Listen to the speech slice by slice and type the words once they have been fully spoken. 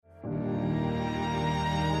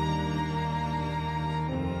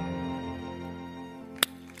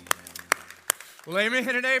Well, amen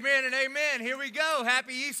and amen and amen. Here we go.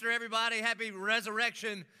 Happy Easter, everybody. Happy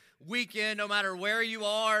Resurrection Weekend, no matter where you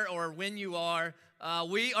are or when you are.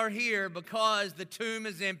 We are here because the tomb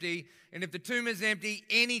is empty. And if the tomb is empty,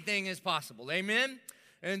 anything is possible. Amen?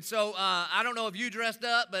 And so I don't know if you dressed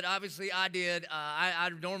up, but obviously I did. I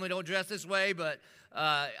normally don't dress this way, but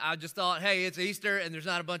I just thought, hey, it's Easter, and there's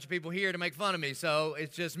not a bunch of people here to make fun of me, so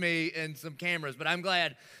it's just me and some cameras. But I'm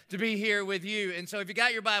glad to be here with you. And so if you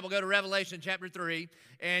got your Bible, go to Revelation chapter 3.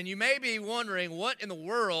 And you may be wondering, what in the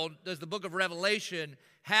world does the book of Revelation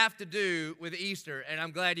have to do with Easter? And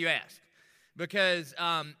I'm glad you asked, because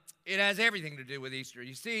it has everything to do with Easter.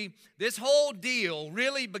 You see, this whole deal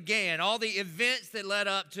really began, all the events that led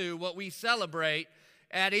up to what we celebrate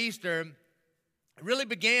at Easter really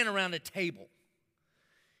began around a table.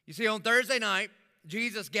 You see, on Thursday night,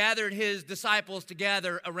 Jesus gathered his disciples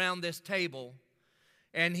together around this table,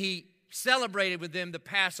 and he celebrated with them the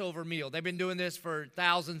Passover meal. They've been doing this for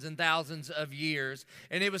thousands and thousands of years,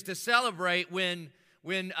 and it was to celebrate when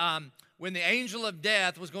the angel of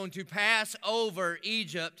death was going to pass over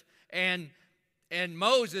Egypt, and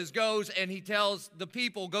Moses goes and he tells the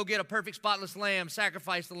people, go get a perfect spotless lamb,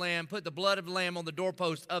 sacrifice the lamb, put the blood of the lamb on the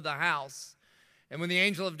doorpost of the house. And when the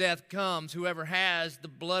angel of death comes, whoever has the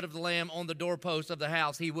blood of the lamb on the doorpost of the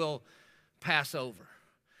house, he will pass over.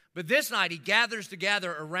 But this night, he gathers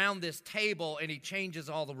together around this table and he changes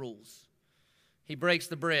all the rules. He breaks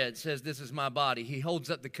the bread, says, this is my body. He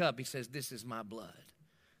holds up the cup. He says, this is my blood.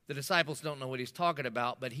 The disciples don't know what he's talking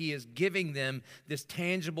about, but he is giving them this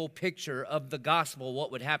tangible picture of the gospel,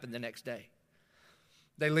 what would happen the next day.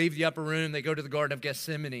 They leave the upper room. They go to the Garden of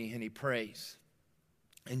Gethsemane, and he prays.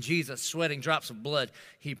 And Jesus, sweating drops of blood,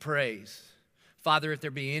 he prays, Father, if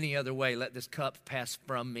there be any other way, let this cup pass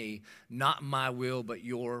from me. Not my will, but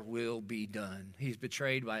your will be done. He's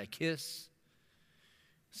betrayed by a kiss.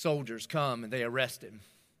 Soldiers come and they arrest him.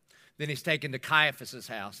 Then he's taken to Caiaphas'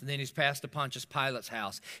 house, and then he's passed to Pontius Pilate's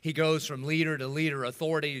house. He goes from leader to leader,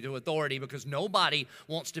 authority to authority, because nobody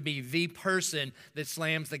wants to be the person that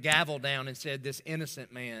slams the gavel down and said, this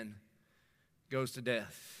innocent man goes to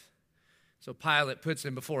death. So Pilate puts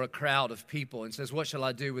him before a crowd of people and says, what shall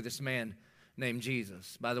I do with this man named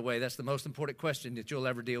Jesus? By the way, that's the most important question that you'll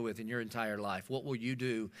ever deal with in your entire life. What will you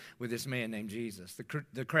do with this man named Jesus?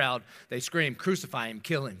 The crowd, they scream, crucify him,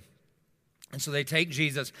 kill him. And so they take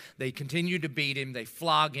Jesus, they continue to beat him, they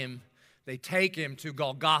flog him, they take him to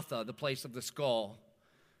Golgotha, the place of the skull.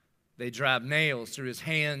 They drive nails through his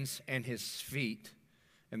hands and his feet,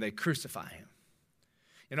 and they crucify him.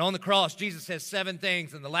 And on the cross, Jesus says 7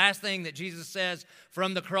 things. And the last thing that Jesus says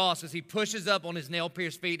from the cross is he pushes up on his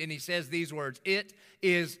nail-pierced feet and he says these words, it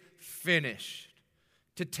is finished.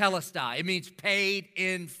 Tetelestai. It means paid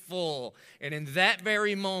in full. And in that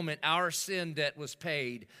very moment, our sin debt was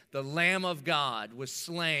paid. The Lamb of God was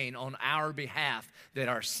slain on our behalf that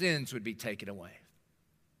our sins would be taken away.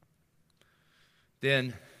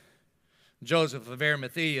 Then Joseph of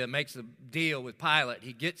Arimathea makes a deal with Pilate.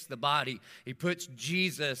 He gets the body. He puts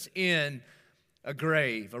Jesus in a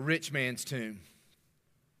grave, a rich man's tomb.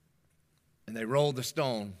 And they roll the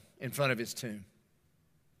stone in front of his tomb.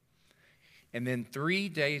 And then 3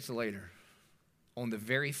 days later, on the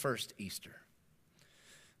very first Easter,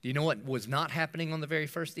 do you know what was not happening on the very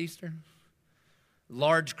first Easter?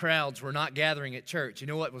 Large crowds were not gathering at church. You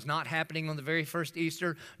know what was not happening on the very first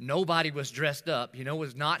Easter? Nobody was dressed up. You know what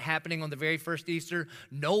was not happening on the very first Easter?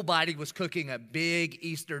 Nobody was cooking a big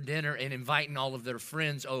Easter dinner and inviting all of their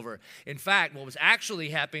friends over. In fact, what was actually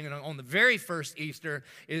happening on the very first Easter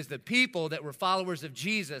is the people that were followers of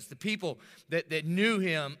Jesus, the people that knew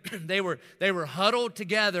him, they were huddled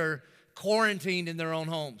together, quarantined in their own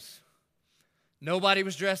homes. Nobody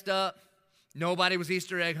was dressed up. Nobody was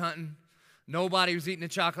Easter egg hunting. Nobody was eating a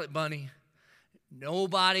chocolate bunny.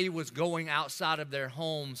 Nobody was going outside of their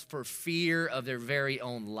homes for fear of their very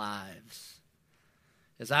own lives.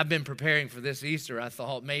 As I've been preparing for this Easter, I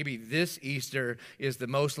thought maybe this Easter is the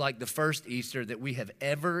most like the first Easter that we have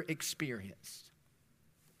ever experienced.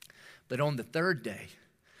 But on the third day,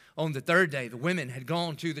 the women had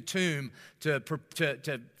gone to the tomb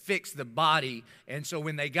to fix the body. And so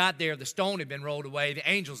when they got there, the stone had been rolled away. The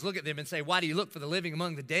angels look at them and say, why do you look for the living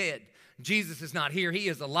among the dead? Jesus is not here. He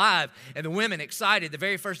is alive. And the women, excited, the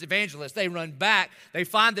very first evangelists, they run back. They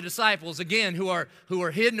find the disciples again who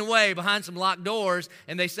are hidden away behind some locked doors,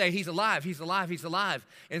 and they say, he's alive, he's alive, he's alive.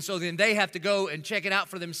 And so then they have to go and check it out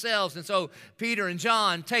for themselves. And so Peter and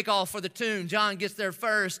John take off for the tomb. John gets there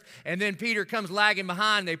first, and then Peter comes lagging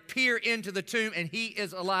behind. They peer into the tomb, and he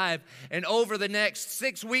is alive. And over the next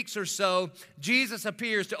 6 weeks or so, Jesus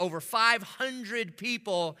appears to over 500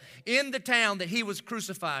 people in the town that he was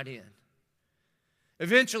crucified in.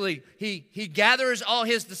 Eventually, he gathers all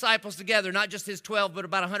his disciples together, not just his 12, but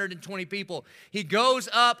about 120 people. He goes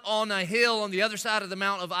up on a hill on the other side of the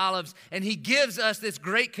Mount of Olives, and he gives us this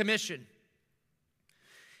great commission.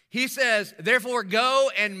 He says, therefore, go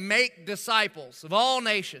and make disciples of all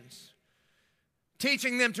nations,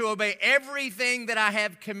 teaching them to obey everything that I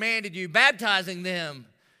have commanded you, baptizing them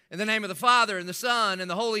in the name of the Father and the Son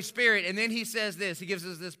and the Holy Spirit. And then he says this, he gives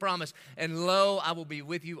us this promise, and lo, I will be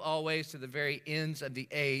with you always to the very ends of the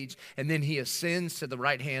age. And then he ascends to the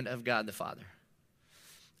right hand of God the Father.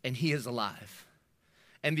 And he is alive.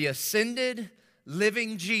 And the ascended,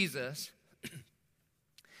 living Jesus,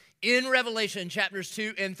 in Revelation chapters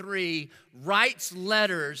 2 and 3, writes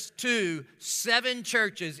letters to 7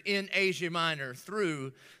 churches in Asia Minor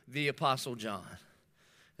through the Apostle John.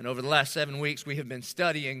 And over the last 7 weeks, we have been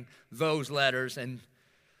studying those letters. And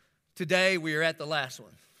today, we are at the last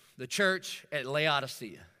one, the church at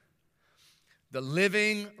Laodicea. The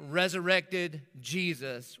living, resurrected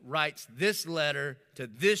Jesus writes this letter to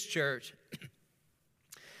this church.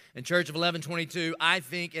 In Church of 1122, I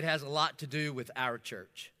think it has a lot to do with our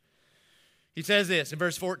church. He says this in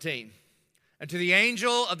verse 14. And to the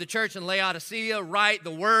angel of the church in Laodicea, write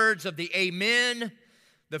the words of the Amen,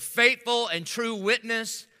 the faithful and true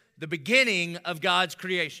witness, the beginning of God's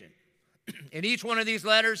creation. In each one of these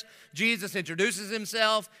letters, Jesus introduces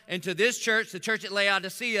himself, and to this church, the church at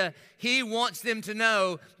Laodicea, he wants them to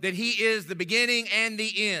know that he is the beginning and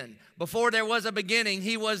the end. Before there was a beginning,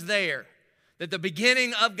 he was there. That the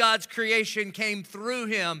beginning of God's creation came through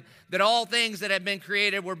him, that all things that have been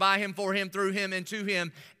created were by him, for him, through him, and to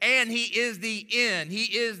him. And he is the end. He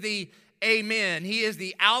is the Amen. He is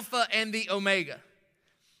the Alpha and the Omega.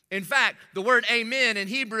 In fact, the word amen in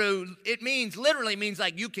Hebrew, it literally means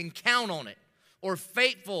like you can count on it, or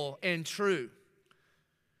faithful and true.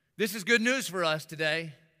 This is good news for us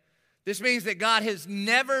today. This means that God has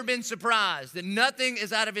never been surprised, that nothing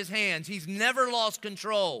is out of his hands. He's never lost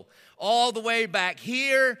control. All the way back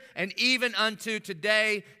here and even unto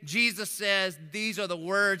today, Jesus says these are the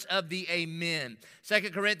words of the amen.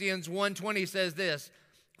 2 Corinthians 1:20 says this,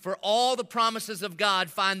 for all the promises of God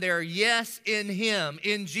find their yes in him,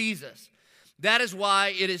 in Jesus. That is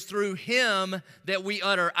why it is through him that we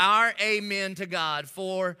utter our amen to God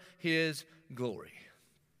for his glory.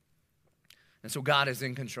 And so God is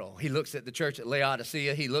in control. He looks at the church at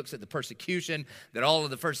Laodicea. He looks at the persecution that all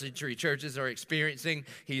of the first century churches are experiencing.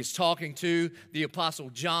 He is talking to the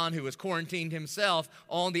Apostle John, who was quarantined himself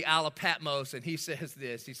on the Isle of Patmos. And he says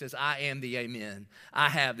this, he says, I am the amen. I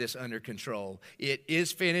have this under control. It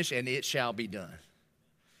is finished and it shall be done.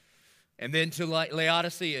 And then to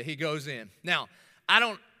Laodicea, he goes in. Now,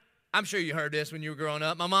 I'm sure you heard this when you were growing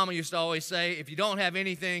up. My mama used to always say, if you don't have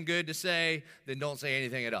anything good to say, then don't say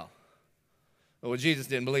anything at all. Well, Jesus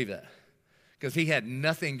didn't believe that because he had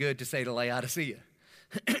nothing good to say to Laodicea.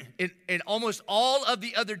 In almost all of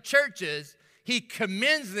the other churches, he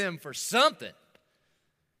commends them for something.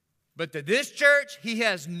 But to this church, he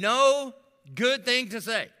has no good thing to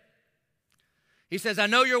say. He says, I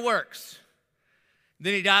know your works.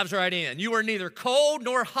 Then he dives right in. You are neither cold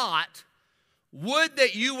nor hot. Would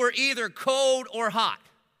that you were either cold or hot.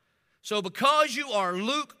 So because you are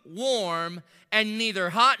lukewarm and neither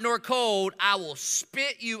hot nor cold, I will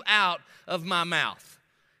spit you out of my mouth.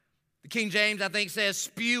 The King James, I think, says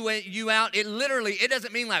spew you out. It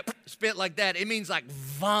doesn't mean like spit like that. It means like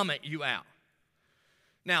vomit you out.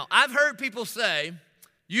 Now, I've heard people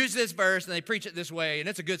use this verse, and they preach it this way, and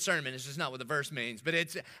it's a good sermon. It's just not what the verse means. But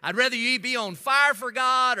I'd rather you be on fire for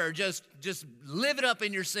God or just live it up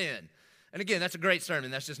in your sin. And again, that's a great sermon.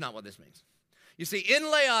 That's just not what this means. You see, in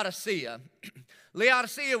Laodicea,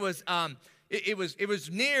 was it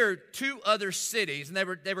was near 2 other cities,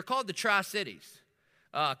 and they were called the Tri-Cities.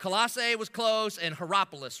 Colossae was close, and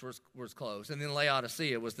Hierapolis was close, and then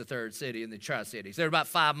Laodicea was the 3rd city in the Tri-Cities. They were about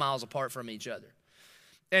 5 miles apart from each other.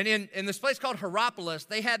 And in this place called Hierapolis,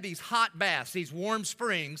 they had these hot baths, these warm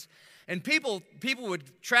springs, and people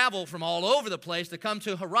would travel from all over the place to come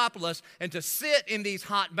to Hierapolis and to sit in these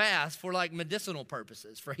hot baths for like medicinal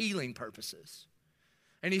purposes, for healing purposes.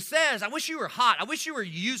 And he says, I wish you were hot. I wish you were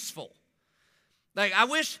useful. Like, I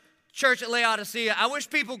wish, church at Laodicea, I wish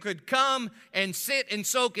people could come and sit and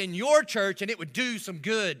soak in your church and it would do some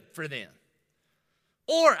good for them.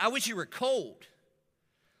 Or I wish you were cold.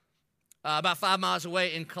 About 5 miles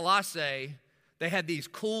away in Colossae, they had these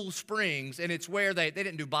cool springs, and it's where they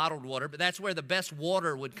didn't do bottled water, but that's where the best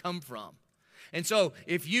water would come from. And so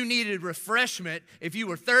if you needed refreshment, if you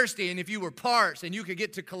were thirsty and if you were parched and you could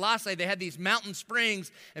get to Colossae, they had these mountain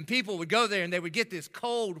springs, and people would go there and they would get this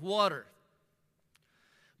cold water.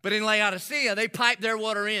 But in Laodicea, they piped their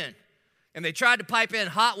water in. And they tried to pipe in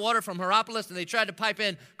hot water from Hierapolis, and they tried to pipe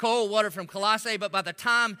in cold water from Colossae, but by the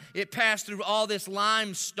time it passed through all this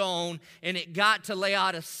limestone and it got to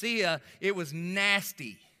Laodicea, it was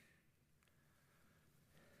nasty.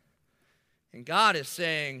 And God is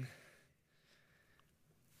saying,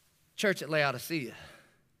 church at Laodicea,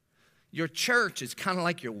 your church is kind of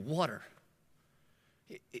like your water.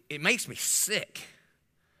 It makes me sick.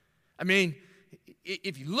 I mean,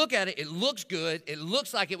 if you look at it, it looks good. It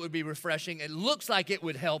looks like it would be refreshing. It looks like it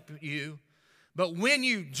would help you. But when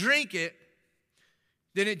you drink it,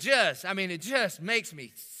 then it just makes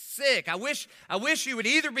me sick. I wish you would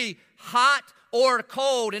either be hot or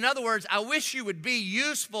cold. In other words, I wish you would be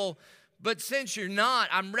useful, but since you're not,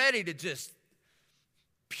 I'm ready to just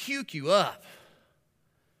puke you up.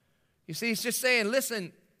 You see, he's just saying,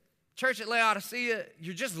 listen, church at Laodicea,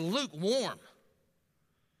 you're just lukewarm.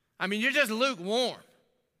 I mean, you're just lukewarm.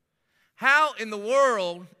 How in the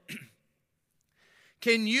world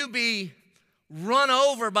can you be run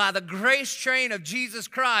over by the grace train of Jesus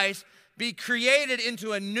Christ, be created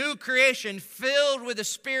into a new creation filled with the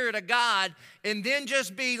Spirit of God, and then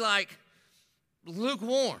just be like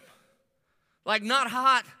lukewarm? Like not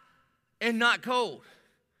hot and not cold.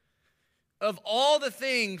 Of all the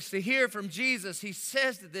things to hear from Jesus, he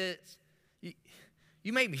says to this,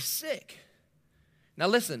 you make me sick. Now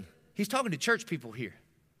listen, he's talking to church people here.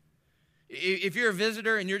 If you're a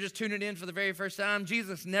visitor and you're just tuning in for the very first time,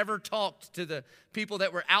 Jesus never talked to the people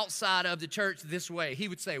that were outside of the church this way. He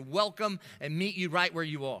would say, welcome, and meet you right where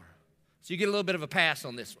you are. So you get a little bit of a pass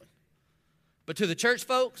on this one. But to the church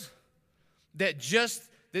folks that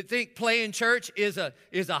think playing church is a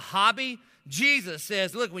hobby, Jesus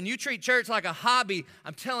says, look, when you treat church like a hobby,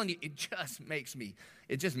 I'm telling you, it just makes me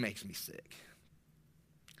sick.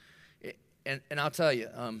 And I'll tell you,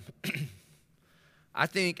 I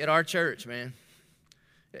think at our church, man,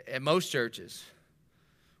 at most churches,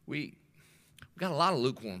 we got a lot of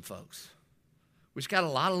lukewarm folks. We just got a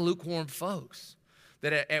lot of lukewarm folks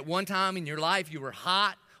that at one time in your life you were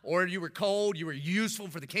hot or you were cold, you were useful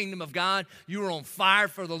for the kingdom of God, you were on fire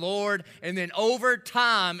for the Lord, and then over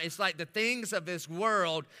time, it's like the things of this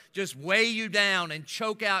world just weigh you down and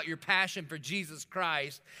choke out your passion for Jesus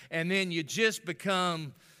Christ, and then you just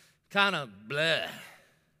become kind of blah.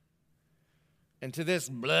 And to this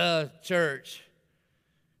blah church,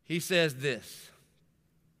 he says this,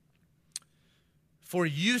 for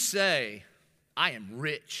you say, I am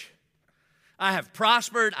rich. I have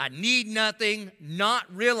prospered, I need nothing, not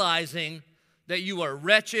realizing that you are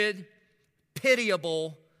wretched,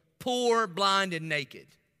 pitiable, poor, blind, and naked.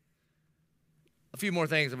 A few more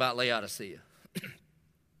things about Laodicea.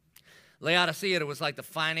 Laodicea was like the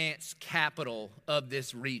finance capital of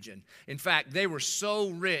this region. In fact, they were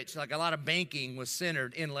so rich, like a lot of banking was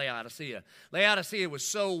centered in Laodicea. Laodicea was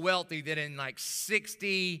so wealthy that in like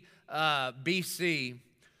 60 BC,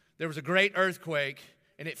 there was a great earthquake,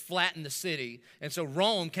 and it flattened the city. And so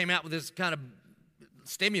Rome came out with this kind of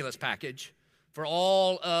stimulus package for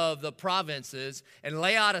all of the provinces. And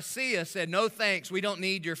Laodicea said, no thanks, we don't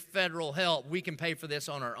need your federal help. We can pay for this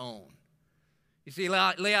on our own. You see,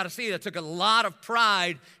 Laodicea took a lot of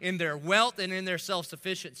pride in their wealth and in their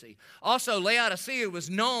self-sufficiency. Also, Laodicea was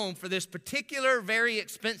known for this particular very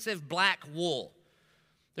expensive black wool.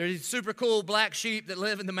 There's these super cool black sheep that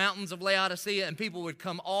live in the mountains of Laodicea, and people would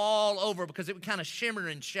come all over because it would kind of shimmer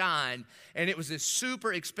and shine, and it was this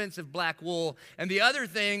super expensive black wool. And the other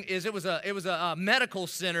thing is it was a medical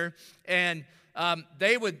center, and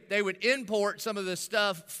they would import some of the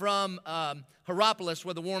stuff from Hierapolis,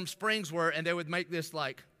 where the warm springs were, and they would make this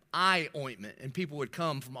like eye ointment, and people would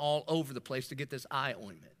come from all over the place to get this eye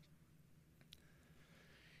ointment.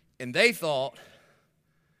 And they thought,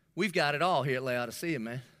 we've got it all here at Laodicea,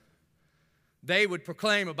 man. They would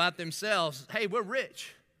proclaim about themselves, hey, we're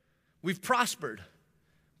rich. We've prospered.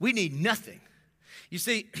 We need nothing. You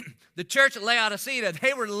see, the church at Laodicea,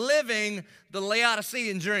 they were living the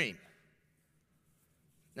Laodicean dream.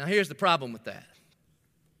 Now, here's the problem with that.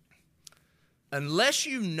 Unless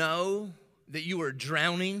you know that you are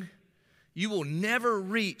drowning, you will never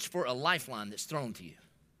reach for a lifeline that's thrown to you.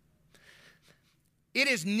 It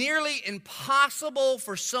is nearly impossible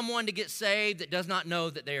for someone to get saved that does not know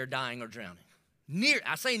that they are dying or drowning.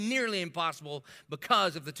 I say nearly impossible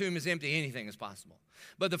because if the tomb is empty, anything is possible.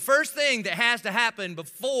 But the first thing that has to happen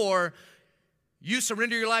before you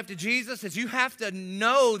surrender your life to Jesus is you have to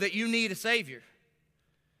know that you need a Savior.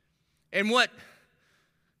 And what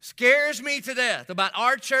scares me to death about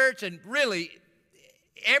our church and really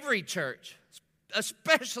every church,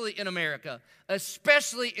 especially in America,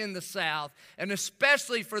 especially in the South, and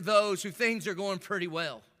especially for those who things are going pretty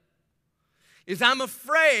well, is I'm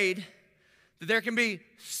afraid that there can be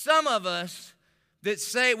some of us that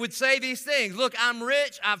would say these things. Look, I'm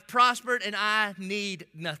rich, I've prospered, and I need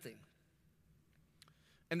nothing.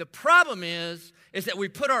 And the problem is that we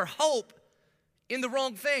put our hope in the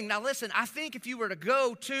wrong thing. Now listen, I think if you were to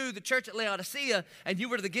go to the church at Laodicea and you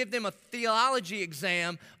were to give them a theology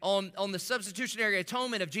exam on the substitutionary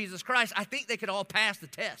atonement of Jesus Christ, I think they could all pass the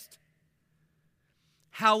test.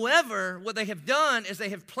 However, what they have done is they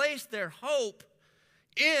have placed their hope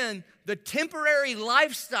in the temporary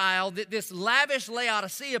lifestyle that this lavish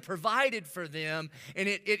Laodicea provided for them, and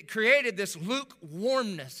it created this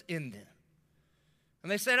lukewarmness in them.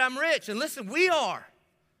 And they said, I'm rich. And listen, we are.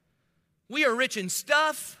 We are rich in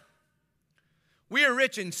stuff. We are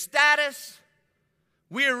rich in status.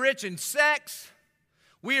 We are rich in sex.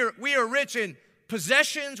 We are rich in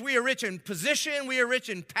possessions. We are rich in position. We are rich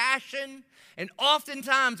in passion. And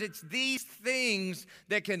oftentimes it's these things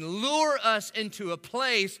that can lure us into a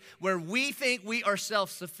place where we think we are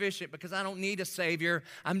self-sufficient because I don't need a Savior.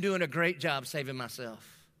 I'm doing a great job saving myself.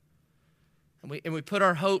 And we put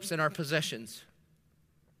our hopes in our possessions.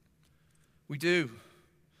 We do.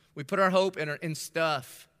 We put our hope in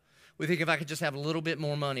stuff. We think if I could just have a little bit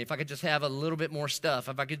more money, if I could just have a little bit more stuff,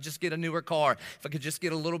 if I could just get a newer car, if I could just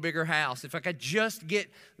get a little bigger house, if I could just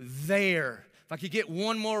get there, if I could get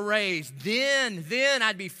one more raise, then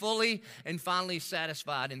I'd be fully and finally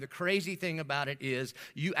satisfied. And the crazy thing about it is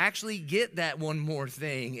you actually get that one more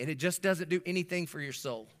thing, and it just doesn't do anything for your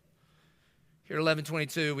soul. Here at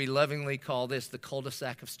 1122, we lovingly call this the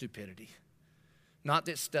cul-de-sac of stupidity. Not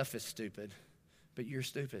that stuff is stupid, but you're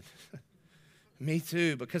stupid. Me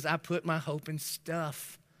too, because I put my hope in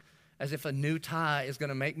stuff as if a new tie is going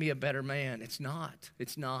to make me a better man. It's not.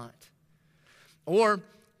 It's not. Or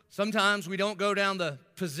sometimes we don't go down the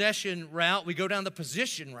possession route, we go down the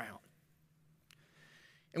position route.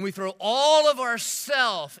 And we throw all of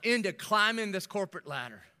ourselves into climbing this corporate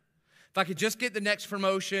ladder. If I could just get the next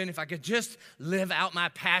promotion, if I could just live out my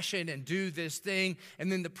passion and do this thing.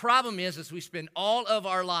 And then the problem is we spend all of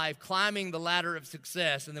our life climbing the ladder of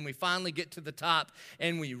success, and then we finally get to the top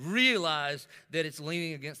and we realize that it's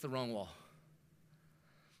leaning against the wrong wall.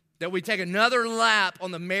 That we take another lap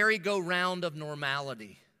on the merry-go-round of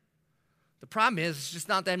normality. The problem is it's just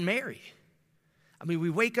not that merry. I mean, we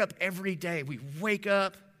wake up every day. We wake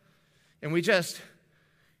up and we just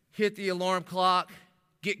hit the alarm clock,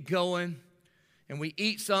 get going, and we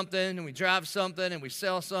eat something, and we drive something, and we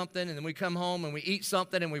sell something, and then we come home, and we eat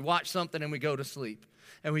something, and we watch something, and we go to sleep.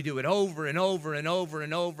 And we do it over and over and over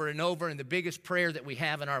and over and over, and the biggest prayer that we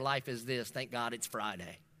have in our life is this: thank God it's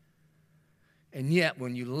Friday. And yet,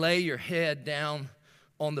 when you lay your head down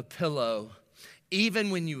on the pillow,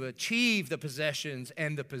 even when you achieve the possessions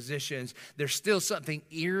and the positions, there's still something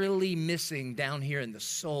eerily missing down here in the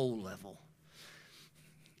soul level.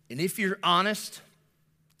 And if you're honest,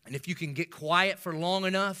 and if you can get quiet for long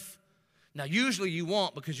enough, now usually you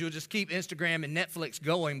won't, because you'll just keep Instagram and Netflix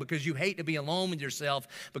going because you hate to be alone with yourself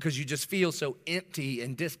because you just feel so empty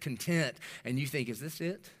and discontent, and you think, is this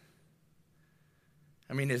it?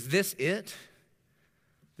 I mean, is this it?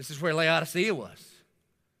 This is where Laodicea was.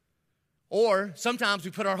 Or sometimes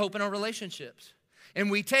we put our hope in our relationships. And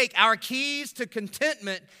we take our keys to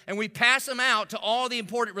contentment and we pass them out to all the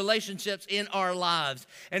important relationships in our lives.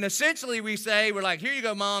 And essentially we say, we're like, here you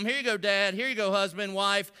go, mom, here you go, dad, here you go, husband,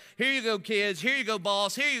 wife, here you go, kids, here you go,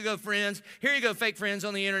 boss, here you go, friends, here you go, fake friends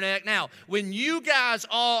on the internet. Now, when you guys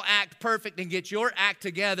all act perfect and get your act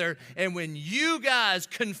together, and when you guys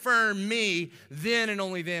confirm me, then and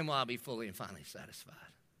only then will I be fully and finally satisfied.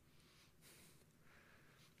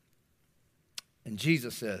 And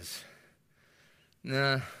Jesus says,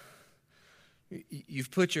 nah, you've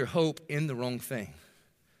put your hope in the wrong thing.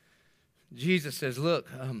 Jesus says, look,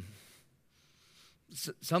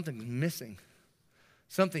 something's missing.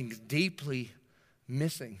 Something's deeply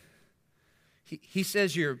missing. He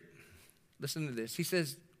says listen to this. He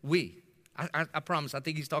says, I promise, I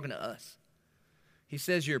think he's talking to us. He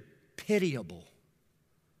says you're pitiable.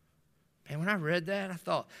 Man, when I read that, I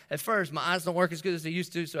thought, at first, my eyes don't work as good as they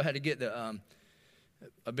used to, so I had to get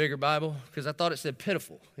a bigger Bible, because I thought it said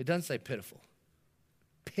pitiful. It doesn't say pitiful.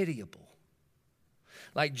 Pitiable.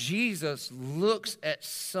 Like Jesus looks at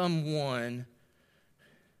someone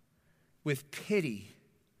with pity,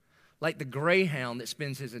 like the greyhound that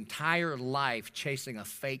spends his entire life chasing a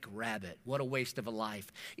fake rabbit. What a waste of a life.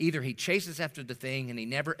 Either he chases after the thing and he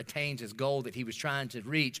never attains his goal that he was trying to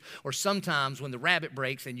reach, or sometimes when the rabbit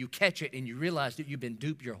breaks and you catch it and you realize that you've been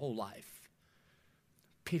duped your whole life.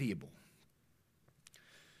 Pitiable.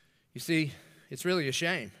 You see, it's really a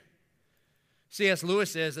shame. C.S. Lewis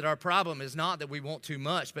says that our problem is not that we want too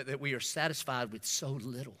much, but that we are satisfied with so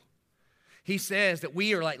little. He says that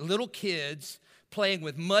we are like little kids playing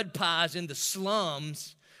with mud pies in the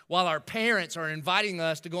slums while our parents are inviting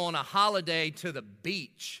us to go on a holiday to the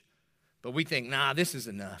beach. But we think, nah, this is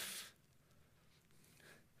enough.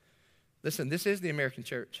 Listen, this is the American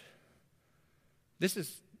church. This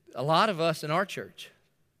is a lot of us in our church.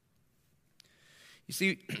 You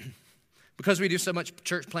see, because we do so much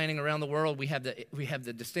church planting around the world, we have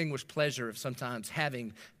the distinguished pleasure of sometimes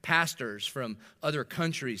having pastors from other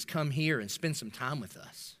countries come here and spend some time with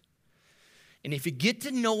us. And if you get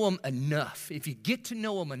to know them enough,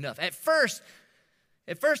 at first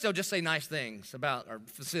they'll just say nice things about our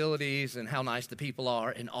facilities and how nice the people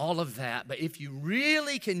are and all of that. But if you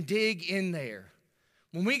really can dig in there,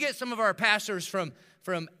 when we get some of our pastors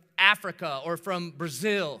from Africa or from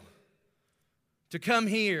Brazil to come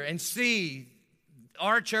here and see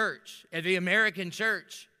our church, the American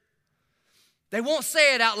church, they won't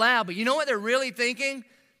say it out loud, but you know what they're really thinking?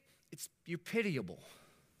 You're pitiable.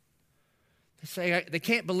 They say they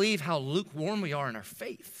can't believe how lukewarm we are in our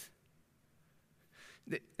faith.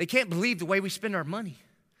 They can't believe the way we spend our money.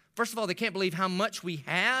 First of all, they can't believe how much we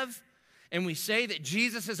have, and we say that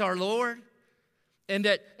Jesus is our Lord, and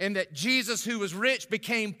that Jesus, who was rich,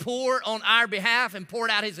 became poor on our behalf and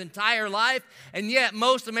poured out his entire life. And yet,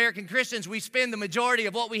 most American Christians, we spend the majority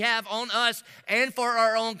of what we have on us and for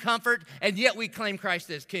our own comfort, and yet we claim Christ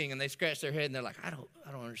as King. And they scratch their head and they're like, I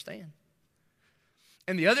don't understand.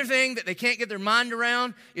 And the other thing that they can't get their mind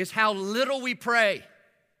around is how little we pray.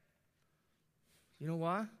 You know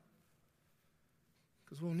why?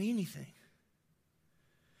 Because we don't need anything.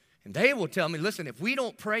 And they will tell me, listen, if we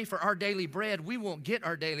don't pray for our daily bread, we won't get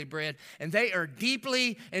our daily bread. And they are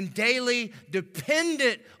deeply and daily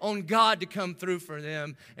dependent on God to come through for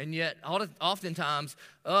them. And yet, oftentimes,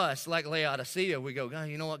 us, like Laodicea, we go, God,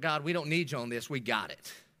 you know what, God, we don't need you on this. We got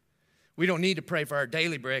it. We don't need to pray for our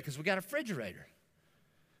daily bread because we got a refrigerator.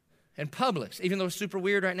 And Publix, even though it's super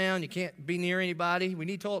weird right now and you can't be near anybody, we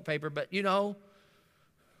need toilet paper, but you know.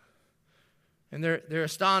 And they're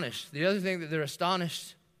astonished. The other thing that they're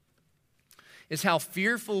astonished is how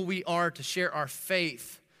fearful we are to share our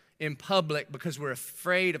faith in public because we're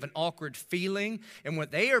afraid of an awkward feeling. And what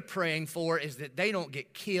they are praying for is that they don't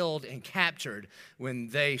get killed and captured when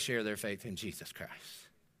they share their faith in Jesus Christ.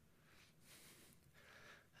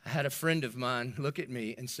 I had a friend of mine look at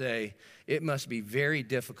me and say, it must be very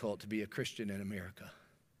difficult to be a Christian in America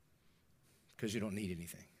because you don't need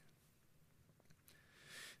anything.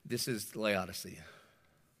 This is Laodicea,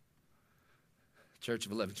 Church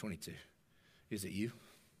of 1122. Is it you?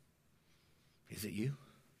 Is it you?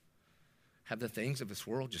 Have the things of this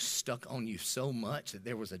world just stuck on you so much that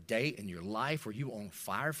there was a day in your life where you were on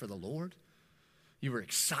fire for the Lord? You were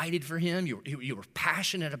excited for him. You were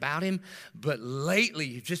passionate about him. But lately,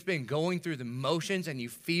 you've just been going through the motions and you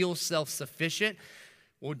feel self-sufficient.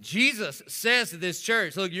 Well, Jesus says to this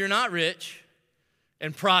church, look, you're not rich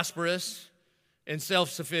and prosperous and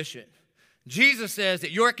self-sufficient. Jesus says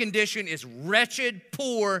that your condition is wretched,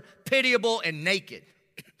 poor, pitiable, and naked.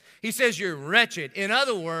 He says you're wretched. In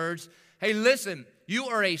other words, hey, listen, you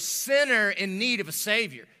are a sinner in need of a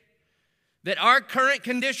Savior. That our current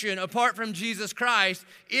condition, apart from Jesus Christ,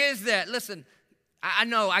 is that, listen, I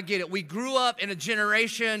know, I get it. We grew up in a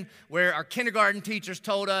generation where our kindergarten teachers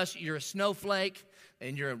told us you're a snowflake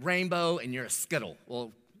and you're a rainbow and you're a skittle.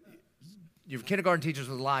 Well, your kindergarten teachers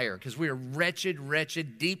was a liar because we are wretched,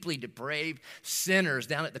 deeply depraved sinners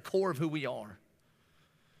down at the core of who we are.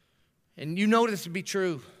 And you know this to be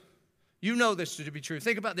true. You know this to be true.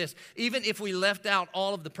 Think about this. Even if we left out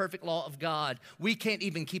all of the perfect law of God, we can't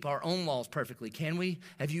even keep our own laws perfectly, can we?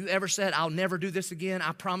 Have you ever said, I'll never do this again?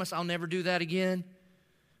 I promise I'll never do that again?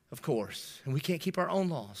 Of course. And we can't keep our own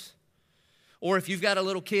laws. Or if you've got a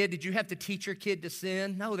little kid, did you have to teach your kid to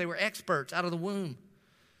sin? No, they were experts out of the womb.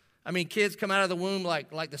 I mean, kids come out of the womb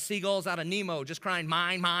like the seagulls out of Nemo, just crying,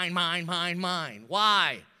 mine, mine, mine, mine, mine.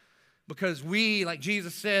 Why? Because we, like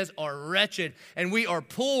Jesus says, are wretched and we are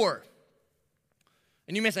poor.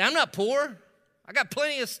 And you may say, I'm not poor. I got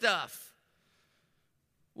plenty of stuff.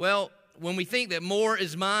 Well, when we think that more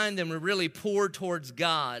is mine, then we're really poor towards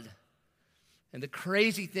God. And the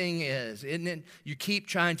crazy thing is, isn't it, you keep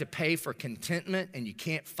trying to pay for contentment and you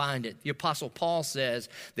can't find it. The Apostle Paul says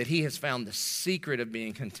that he has found the secret of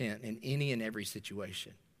being content in any and every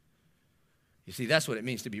situation. You see, that's what it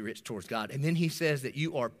means to be rich towards God. And then he says that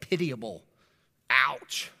you are pitiable.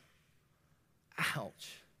 Ouch.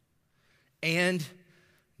 Ouch. And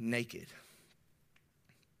naked.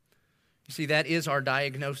 You see, that is our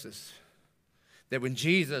diagnosis. That when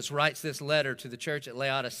Jesus writes this letter to the church at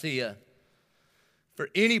Laodicea, For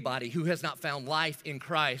anybody who has not found life in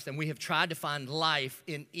Christ, and we have tried to find life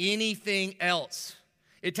in anything else,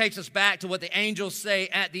 it takes us back to what the angels say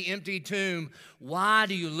at the empty tomb. Why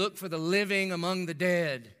do you look for the living among the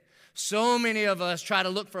dead? So many of us try to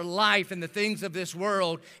look for life in the things of this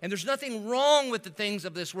world, and there's nothing wrong with the things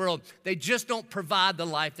of this world. They just don't provide the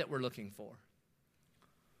life that we're looking for.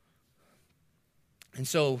 And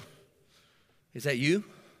so, is that you?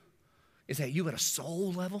 Is that you at a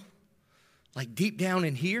soul level? Like deep down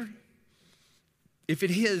in here? If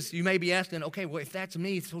it is, you may be asking, okay, well, if that's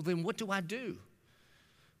me, so then what do I do?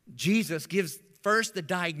 Jesus gives first the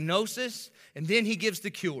diagnosis, and then he gives the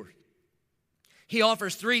cure. He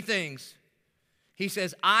offers three things. He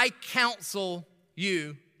says, I counsel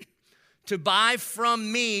you to buy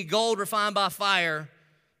from me gold refined by fire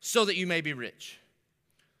so that you may be rich.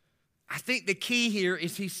 I think the key here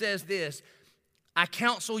is he says this, I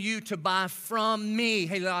counsel you to buy from me.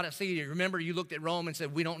 Hey, Laodicea, remember you looked at Rome and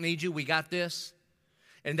said, we don't need you, we got this.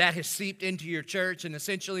 And that has seeped into your church, and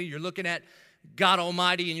essentially you're looking at God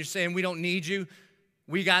Almighty and you're saying, we don't need you,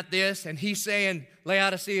 we got this. And he's saying,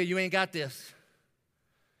 Laodicea, you ain't got this.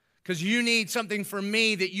 Because you need something from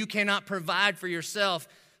me that you cannot provide for yourself.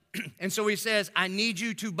 And so he says, I need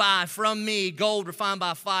you to buy from me gold refined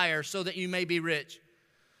by fire so that you may be rich.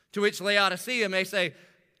 To which Laodicea may say,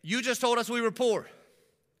 you just told us we were poor.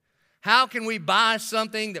 How can we buy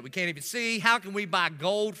something that we can't even see? How can we buy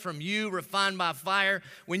gold from you refined by fire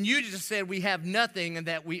when you just said we have nothing and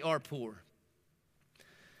that we are poor?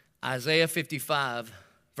 Isaiah 55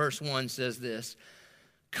 verse 1 says this,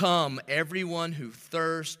 come, everyone who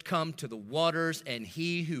thirsts, come to the waters, and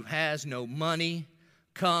he who has no money,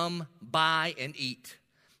 come, buy and eat.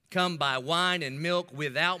 Come buy wine and milk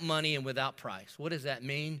without money and without price. What does that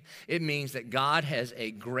mean? It means that God has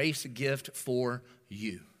a grace gift for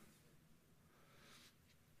you.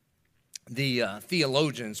 The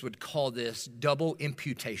theologians would call this double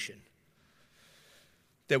imputation.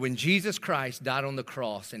 That when Jesus Christ died on the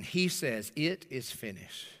cross and he says, it is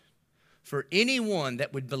finished, for anyone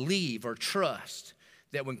that would believe or trust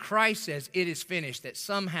that when Christ says it is finished, that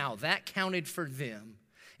somehow that counted for them,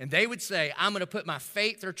 and they would say, I'm going to put my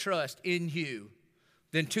faith or trust in you,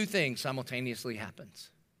 then two things simultaneously happens.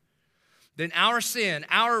 Then our sin,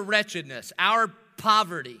 our wretchedness, our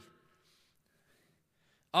poverty,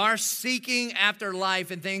 our seeking after life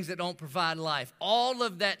and things that don't provide life, all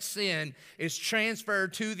of that sin is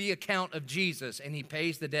transferred to the account of Jesus, and he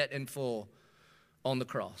pays the debt in full on the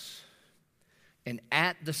cross. And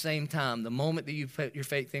at the same time, the moment that you put your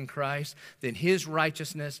faith in Christ, then his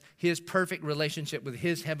righteousness, his perfect relationship with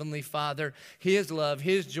his heavenly Father, his love,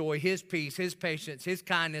 his joy, his peace, his patience, his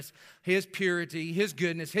kindness, his purity, his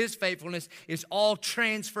goodness, his faithfulness is all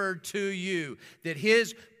transferred to you. That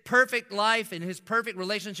his perfect life and his perfect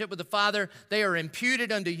relationship with the Father, they are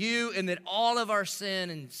imputed unto you, and that all of our sin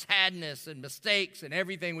and sadness and mistakes and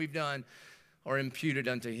everything we've done are imputed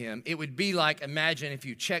unto him. It would be like, imagine if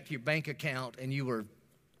you checked your bank account and you were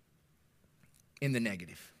in the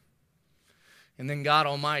negative. And then God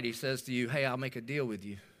Almighty says to you, hey, I'll make a deal with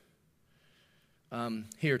you.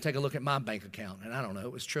 Here, take a look at my bank account. And I don't know,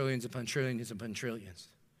 it was trillions upon trillions upon trillions.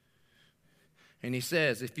 And he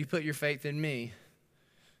says, if you put your faith in me,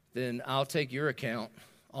 then I'll take your account,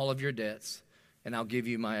 all of your debts, and I'll give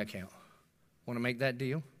you my account. Want to make that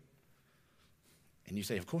deal? And you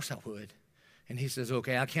say, of course I would. And he says,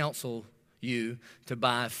 okay, I counsel you to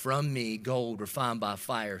buy from me gold refined by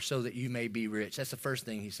fire so that you may be rich. That's the first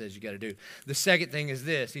thing he says you got to do. The second thing is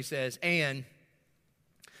this. He says, and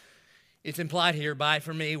it's implied here, buy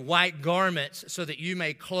from me white garments so that you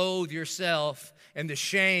may clothe yourself and the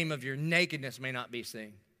shame of your nakedness may not be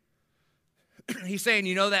seen. He's saying,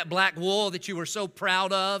 you know that black wool that you were so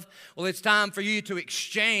proud of? Well, it's time for you to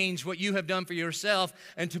exchange what you have done for yourself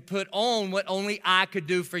and to put on what only I could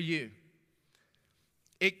do for you.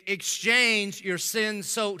 Exchange your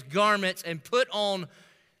sin-soaked garments and put on,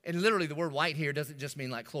 and literally the word white here doesn't just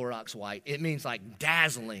mean like Clorox white. It means like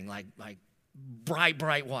dazzling, like bright,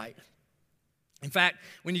 bright white. In fact,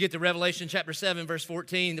 when you get to Revelation chapter 7, verse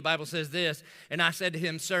 14, the Bible says this, and I said to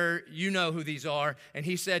him, sir, you know who these are. And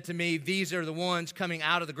he said to me, these are the ones coming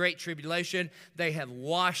out of the great tribulation. They have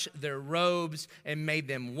washed their robes and made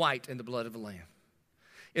them white in the blood of the Lamb.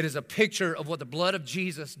 It is a picture of what the blood of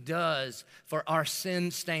Jesus does for our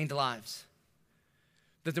sin-stained lives.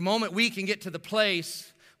 That the moment we can get to the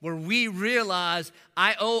place where we realize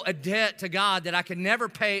I owe a debt to God that I can never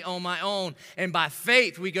pay on my own, and by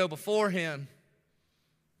faith we go before him,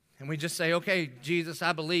 and we just say, okay, Jesus,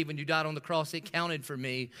 I believe when you died on the cross, it counted for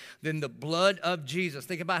me. Then the blood of Jesus,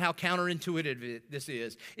 think about how counterintuitive this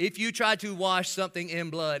is. If you try to wash something in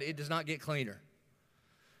blood, it does not get cleaner.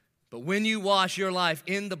 But when you wash your life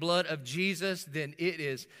in the blood of Jesus, then it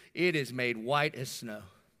is made white as snow.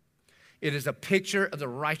 It is a picture of the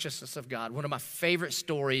righteousness of God. One of my favorite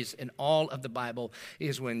stories in all of the Bible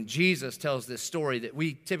is when Jesus tells this story that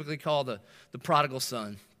we typically call the prodigal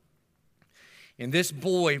son. And this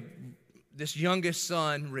boy, this youngest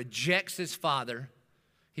son, rejects his father.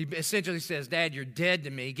 He essentially says, Dad, you're dead to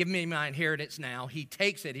me. Give me my inheritance now. He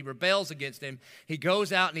takes it. He rebels against him. He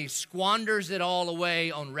goes out and he squanders it all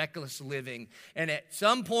away on reckless living. And at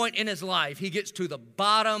some point in his life, he gets to the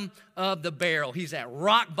bottom of the barrel. He's at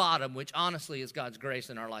rock bottom, which honestly is God's grace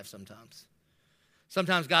in our life sometimes.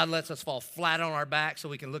 Sometimes God lets us fall flat on our back so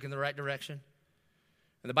we can look in the right direction.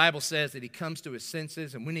 And the Bible says that he comes to his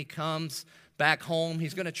senses, and when he comes back home,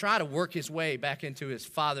 he's going to try to work his way back into his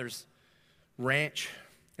father's ranch.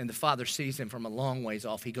 And the father sees him from a long ways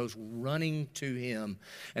off. He goes running to him.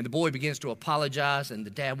 And the boy begins to apologize, and the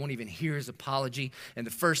dad won't even hear his apology. And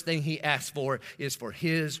the first thing he asks for is for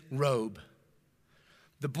his robe.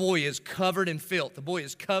 The boy is covered in filth. The boy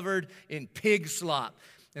is covered in pig slop.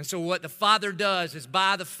 And so what the father does is,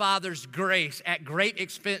 by the father's grace, at great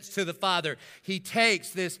expense to the father, he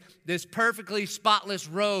takes this perfectly spotless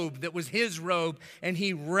robe that was his robe, and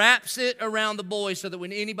he wraps it around the boy so that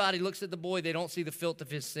when anybody looks at the boy, they don't see the filth of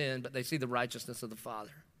his sin, but they see the righteousness of the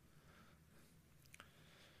Father.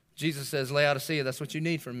 Jesus says, Laodicea, that's what you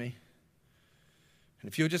need from me. And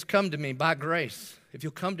if you'll just come to me by grace,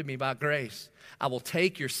 I will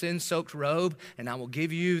take your sin-soaked robe, and I will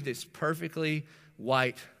give you this perfectly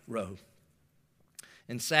white robe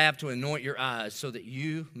and salve to anoint your eyes so that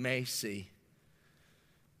you may see.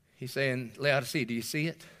 He's saying, Laodicea, do you see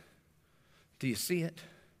it? Do you see it?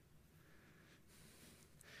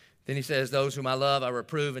 Then he says, those whom I love, I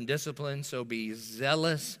reprove and discipline, so be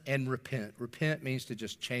zealous and repent. Repent means to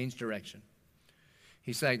just change direction.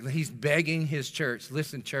 He's saying, he's begging his church,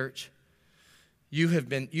 listen, church, you have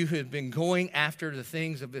been going after the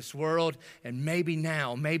things of this world, and maybe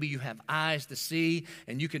you have eyes to see,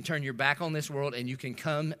 and you can turn your back on this world, and you can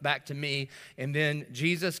come back to me. And then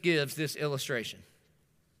Jesus gives this illustration.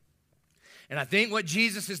 And I think what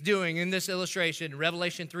Jesus is doing in this illustration,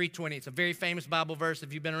 Revelation 3:20, it's a very famous Bible verse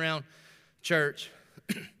if you've been around church.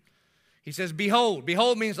 He says, behold.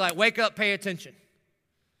 Behold means like wake up, pay attention.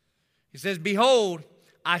 He says, behold,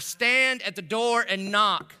 I stand at the door and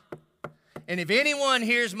knock. And if anyone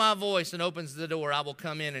hears my voice and opens the door, I will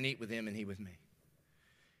come in and eat with him and he with me.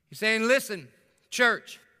 He's saying, listen,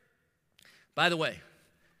 church. By the way,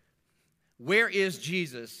 where is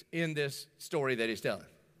Jesus in this story that he's telling?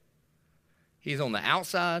 He's on the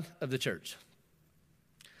outside of the church.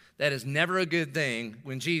 That is never a good thing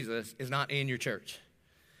when Jesus is not in your church.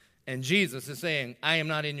 And Jesus is saying, I am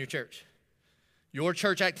not in your church. Your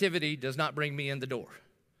church activity does not bring me in the door.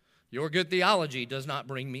 Your good theology does not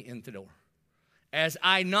bring me in the door. As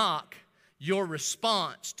I knock, your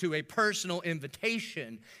response to a personal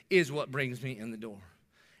invitation is what brings me in the door.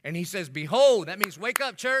 And he says, behold, that means wake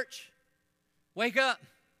up, church. Wake up.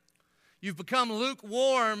 You've become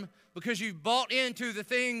lukewarm because you've bought into the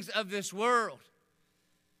things of this world,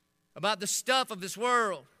 about the stuff of this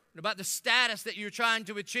world, and about the status that you're trying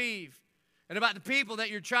to achieve, and about the people that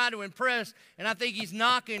you're trying to impress. And I think he's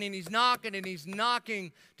knocking and he's knocking and he's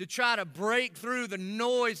knocking to try to break through the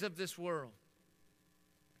noise of this world.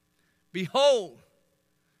 Behold,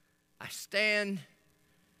 I stand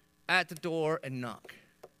at the door and knock.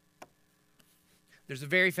 There's a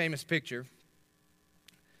very famous picture.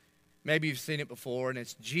 Maybe you've seen it before, and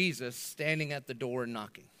it's Jesus standing at the door and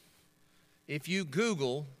knocking. If you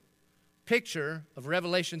Google picture of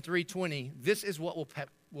Revelation 3:20, this is what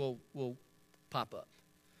will pop up.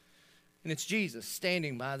 And it's Jesus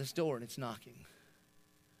standing by this door and it's knocking.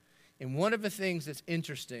 And one of the things that's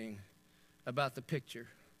interesting about the picture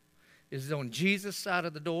is that on Jesus' side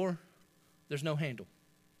of the door, there's no handle.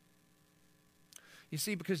 You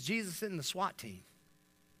see, because Jesus isn't the SWAT team.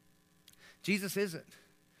 Jesus isn't.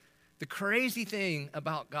 The crazy thing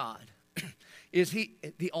about God is he,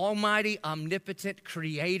 the almighty, omnipotent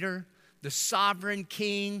creator, the sovereign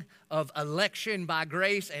king of election by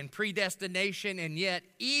grace and predestination, and yet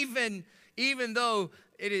even though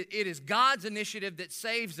it is God's initiative that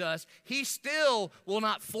saves us, he still will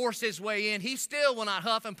not force his way in. He still will not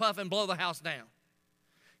huff and puff and blow the house down.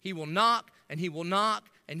 He will knock, and he will knock,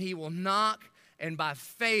 and he will knock. And by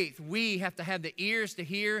faith, we have to have the ears to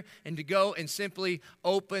hear and to go and simply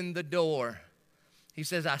open the door. He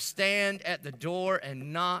says, I stand at the door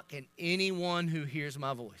and knock, and anyone who hears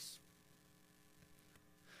my voice.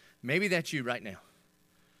 Maybe that's you right now.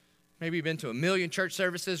 Maybe you've been to 1,000,000 church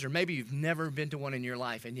services, or maybe you've never been to one in your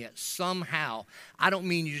life, and yet somehow, I don't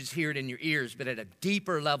mean you just hear it in your ears, but at a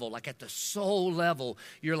deeper level, like at the soul level,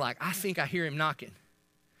 you're like, I think I hear him knocking.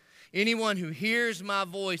 Anyone who hears my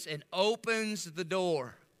voice and opens the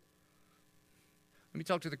door. Let me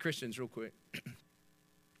talk to the Christians real quick.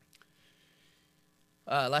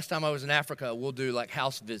 Last time I was in Africa, we'll do like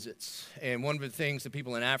house visits. And one of the things that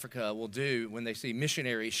people in Africa will do when they see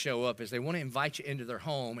missionaries show up is they want to invite you into their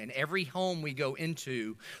home. And every home we go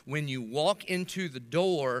into, when you walk into the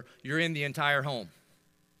door, you're in the entire home.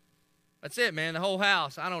 That's it, man, the whole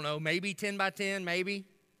house. I don't know, maybe 10 by 10, maybe.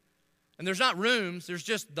 And there's not rooms, there's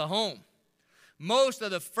just the home. Most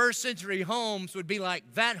of the first century homes would be like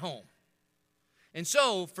that home. And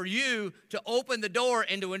so for you to open the door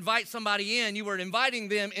and to invite somebody in, you were inviting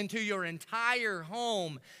them into your entire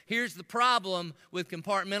home. Here's the problem with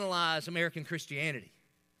compartmentalized American Christianity.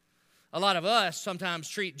 A lot of us sometimes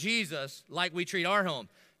treat Jesus like we treat our home.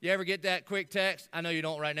 You ever get that quick text? I know you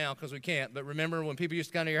don't right now because we can't, but remember when people used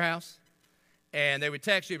to come to your house? And they would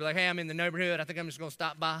text you, be like, hey, I'm in the neighborhood. I think I'm just going to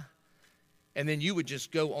stop by. And then you would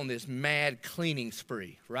just go on this mad cleaning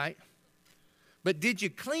spree, right? But did you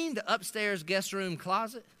clean the upstairs guest room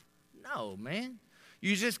closet? No, man.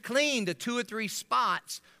 You just cleaned the 2 or 3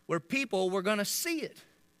 spots where people were going to see it.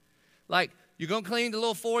 Like, you're going to clean the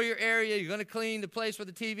little foyer area. You're going to clean the place for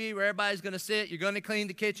the TV where everybody's going to sit. You're going to clean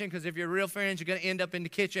the kitchen because if you're real friends, you're going to end up in the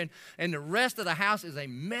kitchen. And the rest of the house is a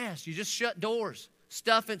mess. You just shut doors,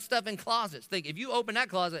 stuff in closets. Think, if you open that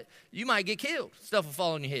closet, you might get killed. Stuff will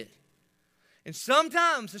fall on your head. And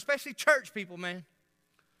sometimes, especially church people, man,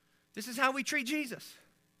 this is how we treat Jesus.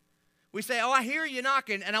 We say, oh, I hear you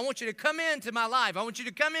knocking, and I want you to come into my life. I want you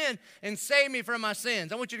to come in and save me from my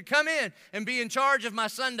sins. I want you to come in and be in charge of my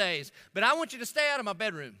Sundays. But I want you to stay out of my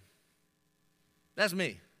bedroom. That's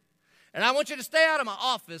me. And I want you to stay out of my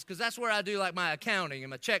office because that's where I do like my accounting and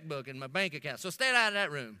my checkbook and my bank account. So stay out of that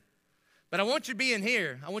room. But I want you to be in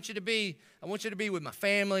here. I want you to be with my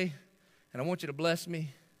family, and I want you to bless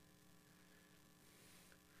me.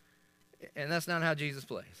 And that's not how Jesus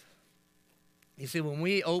plays. You see, when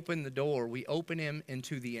we open the door, we open him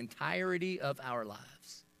into the entirety of our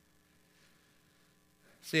lives.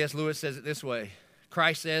 C.S. Lewis says it this way.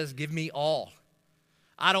 Christ says, give me all.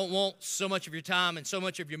 I don't want so much of your time and so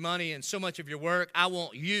much of your money and so much of your work. I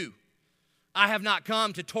want you. I have not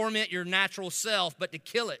come to torment your natural self, but to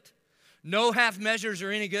kill it. No half measures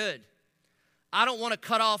are any good. I don't want to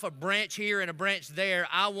cut off a branch here and a branch there.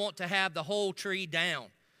 I want to have the whole tree down.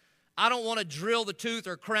 I don't want to drill the tooth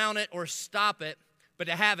or crown it or stop it, but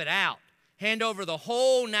to have it out. Hand over the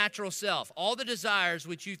whole natural self, all the desires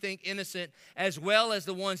which you think innocent, as well as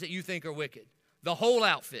the ones that you think are wicked. The whole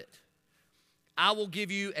outfit. I will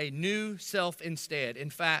give you a new self instead. In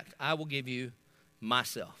fact, I will give you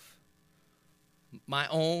myself. My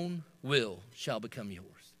own will shall become yours.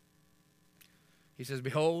 He says,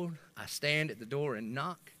 behold, I stand at the door and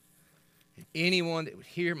knock, and anyone that would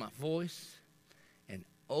hear my voice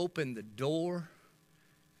open the door,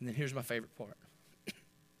 and then here's my favorite part.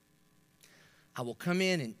 I will come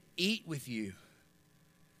in and eat with you,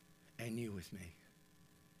 and you with me.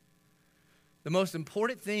 The most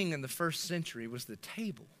important thing in the first century was the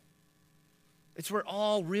table. It's where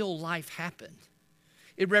all real life happened.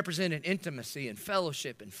 It represented intimacy and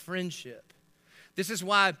fellowship and friendship. This is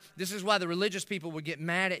why the religious people would get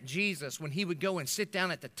mad at Jesus when he would go and sit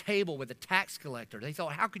down at the table with a tax collector. They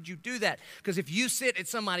thought, how could you do that? Because if you sit at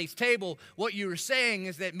somebody's table, what you were saying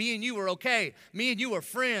is that me and you are okay. Me and you are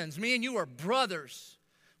friends. Me and you are brothers.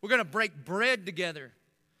 We're going to break bread together.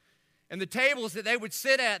 And the tables that they would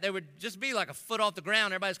sit at, they would just be like a foot off the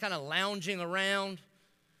ground. Everybody's kind of lounging around.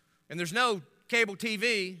 And there's no cable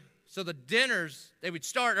TV, so the dinners, they would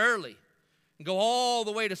start early and go all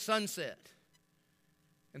the way to sunset.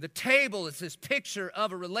 And the table is this picture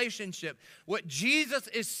of a relationship. What Jesus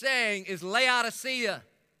is saying is, Laodicea,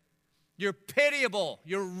 you're pitiable,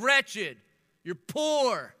 you're wretched, you're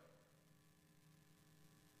poor.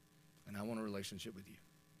 And I want a relationship with you.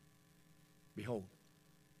 Behold,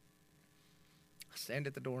 I stand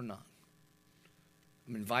at the door and knock.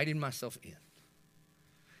 I'm inviting myself in.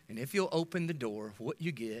 And if you'll open the door, what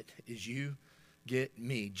you get is you get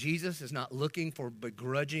me. Jesus is not looking for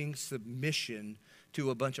begrudging submission to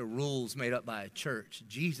a bunch of rules made up by a church.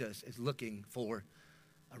 Jesus is looking for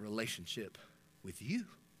a relationship with you.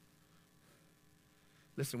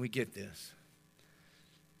 Listen, we get this.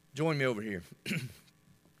 Join me over here.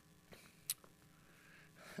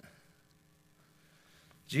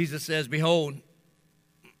 Jesus says, behold,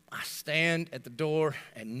 I stand at the door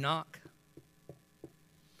and knock.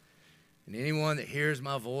 And anyone that hears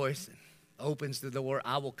my voice and opens the door,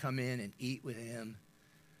 I will come in and eat with him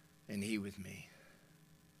and he with me.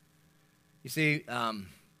 You see,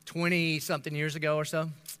 20-something years ago or so,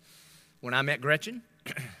 when I met Gretchen,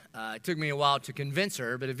 it took me a while to convince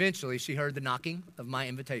her, but eventually she heard the knocking of my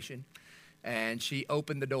invitation, and she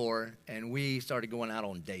opened the door, and we started going out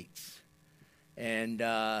on dates. And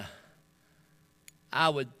I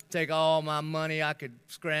would take all my money I could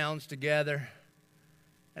scrounge together,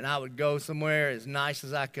 and I would go somewhere as nice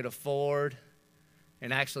as I could afford.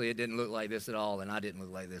 And actually, it didn't look like this at all, and I didn't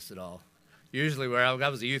look like this at all. Usually where I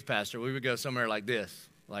was a youth pastor, we would go somewhere like this,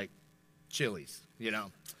 like Chili's, you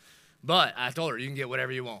know. But I told her, you can get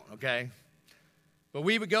whatever you want, okay? But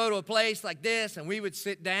we would go to a place like this, and we would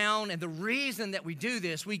sit down. And the reason that we do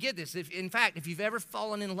this, we get this. In fact, if you've ever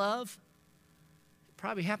fallen in love, it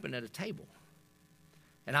probably happened at a table.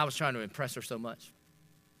 And I was trying to impress her so much.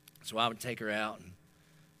 So I would take her out, and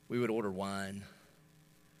we would order wine.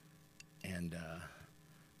 And the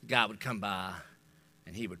guy would come by,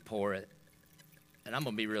 and he would pour it. And I'm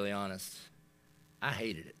going to be really honest, I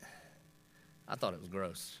hated it. I thought it was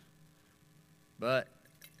gross. But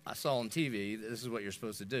I saw on TV that this is what you're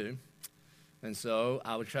supposed to do. And so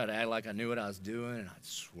I would try to act like I knew what I was doing, and I'd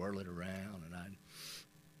swirl it around,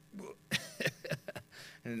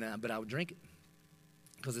 and but I would drink it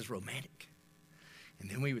because it's romantic. And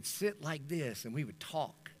then we would sit like this, and we would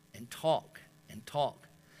talk and talk and talk.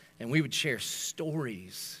 And we would share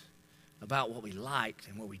stories about what we liked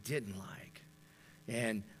and what we didn't like.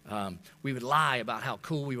 And we would lie about how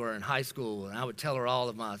cool we were in high school. And I would tell her all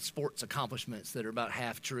of my sports accomplishments that are about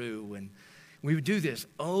half true. And we would do this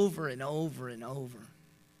over and over and over.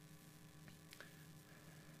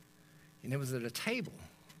 And it was at a table.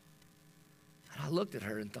 And I looked at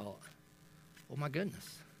her and thought, oh my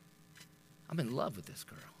goodness, I'm in love with this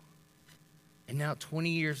girl. And now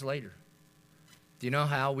 20 years later, do you know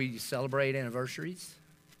how we celebrate anniversaries?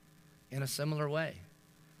 In a similar way.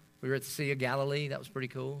 We were at the Sea of Galilee. That was pretty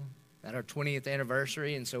cool. At our 20th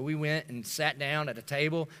anniversary. And so we went and sat down at a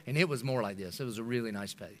table, and it was more like this. It was a really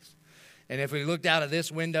nice place. And if we looked out of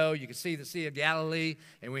this window, you could see the Sea of Galilee,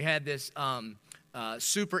 and we had this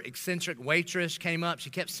super eccentric waitress came up. She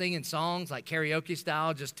kept singing songs like karaoke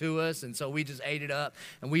style just to us, and so we just ate it up,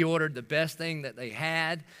 and we ordered the best thing that they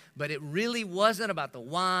had. But it really wasn't about the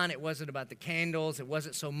wine. It wasn't about the candles. It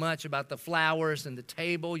wasn't so much about the flowers and the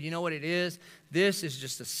table. You know what it is? This is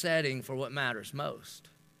just a setting for what matters most.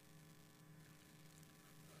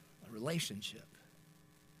 A relationship.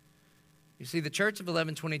 You see, the Church of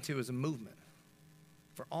 1122 is a movement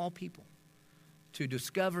for all people to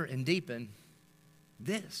discover and deepen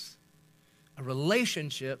this, a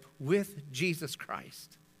relationship with Jesus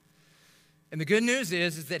Christ. And the good news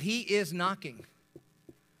is that he is knocking.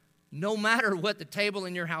 No matter what the table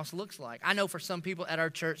in your house looks like. I know for some people at our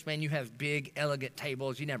church, man, you have big, elegant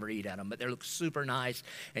tables. You never eat at them, but they look super nice.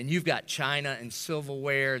 And you've got china and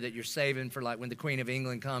silverware that you're saving for like when the Queen of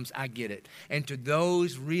England comes. I get it. And to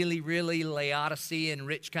those really, really Laodicean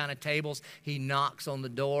rich kind of tables, he knocks on the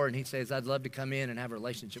door and he says, I'd love to come in and have a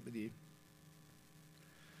relationship with you.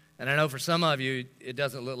 And I know for some of you, it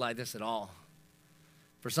doesn't look like this at all.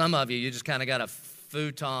 For some of you, you just kind of got a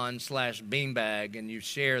futon/beanbag, and you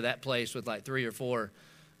share that place with like 3 or 4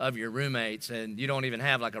 of your roommates, and you don't even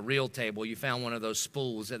have like a real table. You found one of those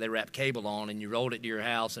spools that they wrap cable on, and you rolled it to your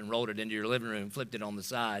house and rolled it into your living room, flipped it on the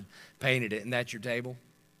side, painted it, and that's your table.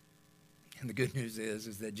 And the good news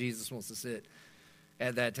is that Jesus wants to sit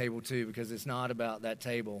at that table too, because it's not about that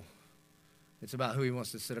table. It's about who he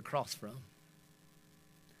wants to sit across from.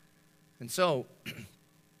 And so,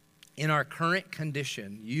 in our current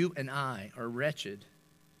condition, you and I are wretched,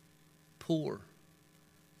 poor,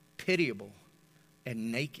 pitiable,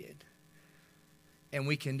 and naked. And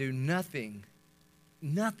we can do nothing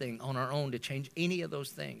on our own to change any of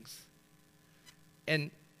those things.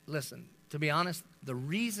 And listen, to be honest, the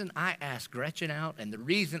reason I asked Gretchen out and the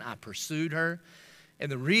reason I pursued her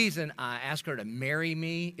and the reason I asked her to marry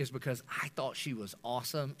me is because I thought she was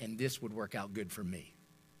awesome and this would work out good for me.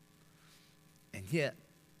 And yet,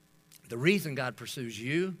 the reason God pursues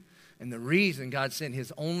you and the reason God sent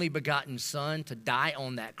his only begotten son to die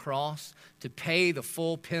on that cross to pay the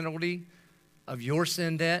full penalty of your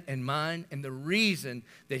sin debt and mine, and the reason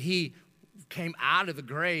that he came out of the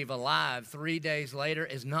grave alive 3 days later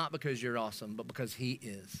is not because you're awesome, but because he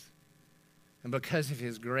is. And because of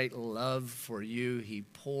his great love for you, he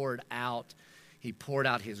poured out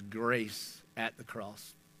his grace at the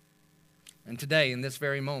cross. And today, in this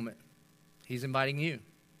very moment, he's inviting you.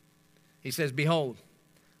 He says, behold,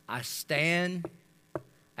 I stand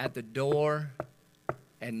at the door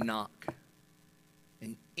and knock.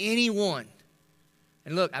 And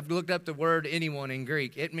And look, I've looked up the word anyone in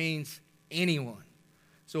Greek. It means anyone.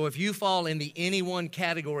 So if you fall in the anyone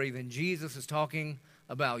category, then Jesus is talking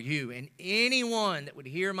about you. And anyone that would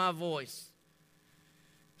hear my voice.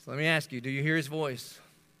 So let me ask you, do you hear his voice?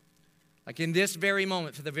 Like in this very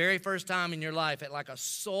moment, for the very first time in your life, at like a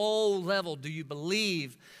soul level, do you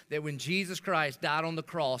believe that when Jesus Christ died on the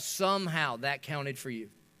cross, somehow that counted for you?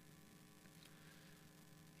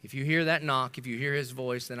 If you hear that knock, if you hear his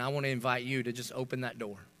voice, then I want to invite you to just open that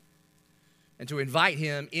door and to invite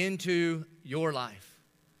him into your life.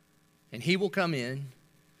 And he will come in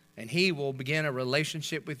and he will begin a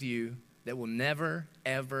relationship with you that will never,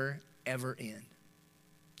 ever, ever end.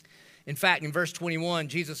 In fact, in verse 21,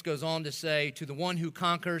 Jesus goes on to say, to the one who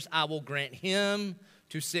conquers, I will grant him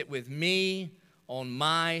to sit with me on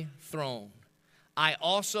my throne. I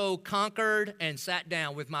also conquered and sat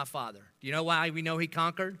down with my Father. Do you know why we know he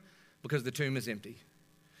conquered? Because the tomb is empty.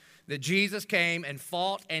 That Jesus came and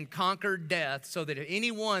fought and conquered death so that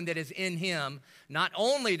anyone that is in him, not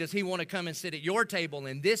only does he want to come and sit at your table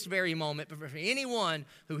in this very moment, but for anyone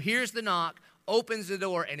who hears the knock, opens the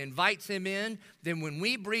door and invites him in, then when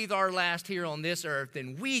we breathe our last here on this earth,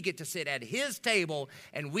 then we get to sit at his table,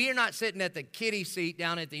 and we are not sitting at the kiddie seat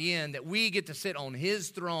down at the end, that we get to sit on his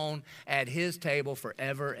throne at his table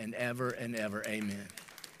forever and ever and ever. Amen.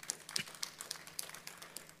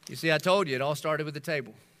 You see, I told you it all started with the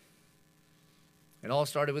table. It all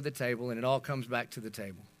started with the table, and it all comes back to the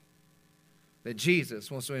table. That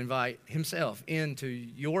Jesus wants to invite himself into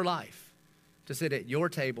your life, to sit at your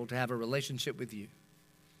table, to have a relationship with you.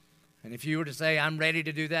 And if you were to say, I'm ready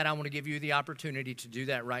to do that, I want to give you the opportunity to do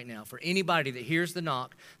that right now. For anybody that hears the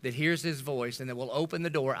knock, that hears his voice, and that will open the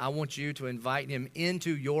door, I want you to invite him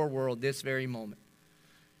into your world this very moment.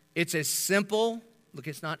 It's as simple, look,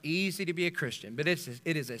 it's not easy to be a Christian, but it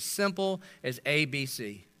is as simple as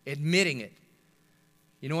ABC, admitting it.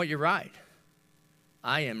 You know what, you're right.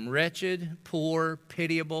 I am wretched, poor,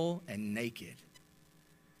 pitiable, and naked.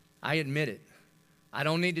 I admit it. I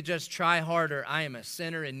don't need to just try harder. I am a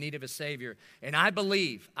sinner in need of a Savior. And I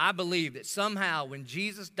believe that somehow when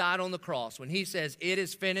Jesus died on the cross, when he says it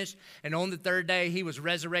is finished, and on the third day he was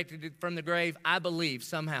resurrected from the grave, I believe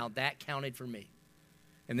somehow that counted for me.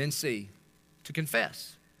 And then to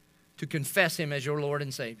confess him as your Lord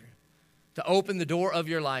and Savior, to open the door of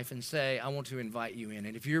your life and say, I want to invite you in.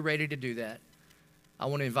 And if you're ready to do that, I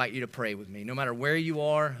want to invite you to pray with me. No matter where you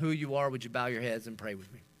are, who you are, would you bow your heads and pray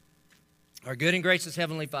with me? Our good and gracious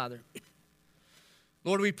Heavenly Father,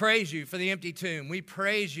 Lord, we praise you for the empty tomb. We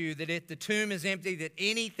praise you that if the tomb is empty, that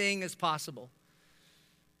anything is possible,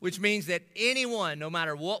 which means that anyone, no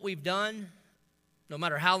matter what we've done, no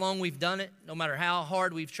matter how long we've done it, no matter how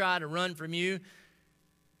hard we've tried to run from you,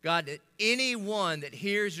 God, that anyone that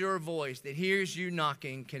hears your voice, that hears you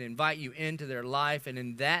knocking, can invite you into their life, and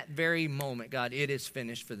in that very moment, God, it is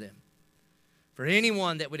finished for them. For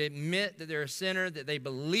anyone that would admit that they're a sinner, that they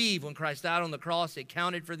believe when Christ died on the cross, it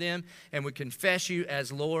counted for them, and would confess you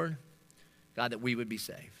as Lord, God, that we would be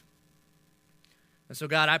saved. And so,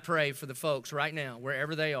 God, I pray for the folks right now,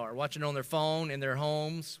 wherever they are, watching on their phone, in their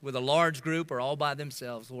homes, with a large group or all by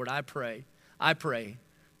themselves. Lord, I pray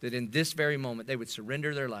that in this very moment they would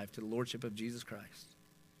surrender their life to the Lordship of Jesus Christ.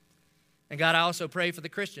 And God, I also pray for the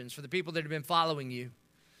Christians, for the people that have been following you.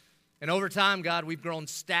 And over time, God, we've grown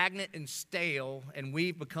stagnant and stale, and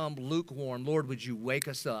we've become lukewarm. Lord, would you wake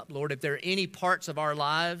us up? Lord, if there are any parts of our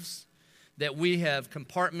lives that we have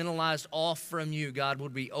compartmentalized off from you, God,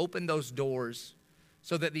 would we open those doors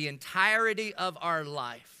so that the entirety of our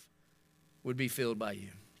life would be filled by you?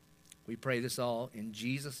 We pray this all in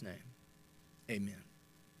Jesus' name. Amen.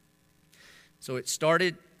 So it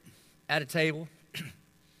started at a table,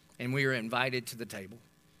 and we were invited to the table.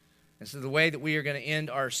 And so the way that we are going to end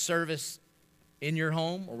our service in your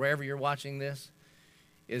home or wherever you're watching this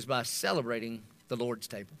is by celebrating the Lord's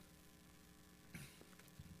table.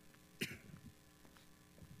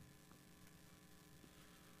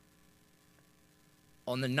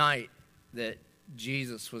 On the night that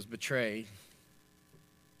Jesus was betrayed,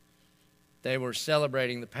 they were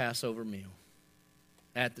celebrating the Passover meal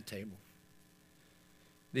at the table.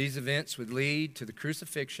 These events would lead to the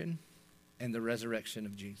crucifixion and the resurrection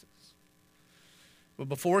of Jesus. But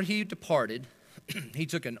before he departed, he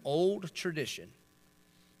took an old tradition.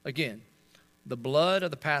 Again, the blood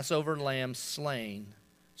of the Passover lamb slain,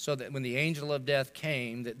 so that when the angel of death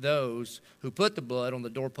came, that those who put the blood on the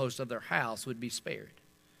doorpost of their house would be spared.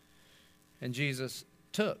 And Jesus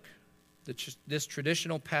took this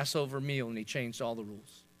traditional Passover meal and he changed all the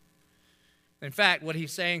rules. In fact, what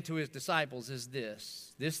he's saying to his disciples is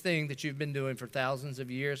this. This thing that you've been doing for thousands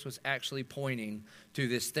of years was actually pointing to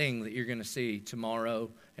this thing that you're going to see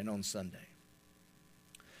tomorrow and on Sunday.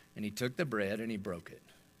 And he took the bread and he broke it.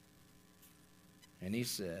 And he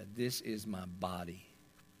said, this is my body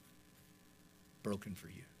broken for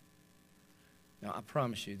you. Now, I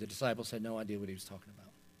promise you, the disciples had no idea what he was talking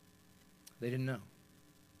about. They didn't know.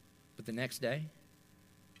 But the next day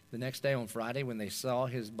on Friday, when they saw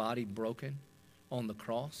his body broken on the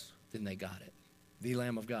cross, then they got it. The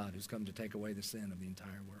Lamb of God who's come to take away the sin of the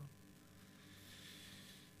entire world.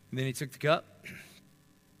 And then he took the cup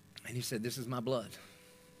and he said, this is my blood,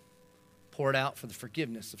 poured out for the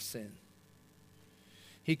forgiveness of sin.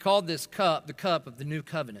 He called this cup the cup of the new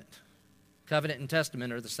covenant. Covenant and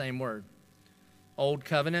testament are the same word. Old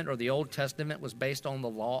covenant or the Old Testament was based on the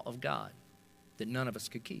law of God that none of us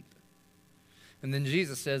could keep. And then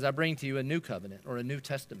Jesus says, I bring to you a new covenant or a new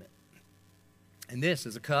testament. And this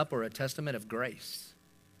is a cup or a testament of grace.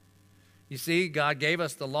 You see, God gave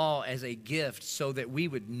us the law as a gift so that we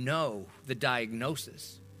would know the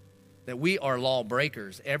diagnosis, that we are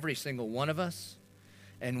lawbreakers, every single one of us,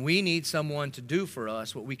 and we need someone to do for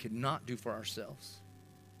us what we could not do for ourselves.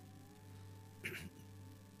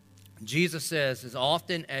 Jesus says, as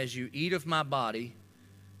often as you eat of my body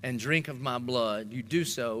and drink of my blood, you do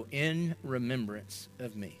so in remembrance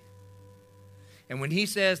of me. And when he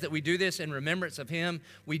says that we do this in remembrance of him,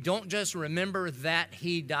 we don't just remember that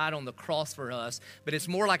he died on the cross for us, but it's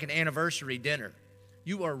more like an anniversary dinner.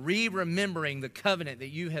 You are remembering the covenant that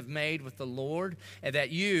you have made with the Lord, and that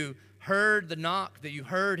you heard the knock, that you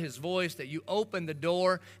heard his voice, that you opened the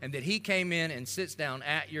door, and that he came in and sits down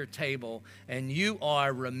at your table, and you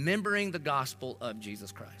are remembering the gospel of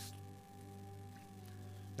Jesus Christ.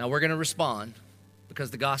 Now we're going to respond because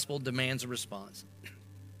the gospel demands a response.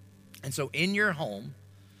 And so in your home,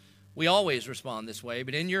 we always respond this way,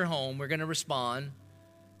 but in your home, we're going to respond.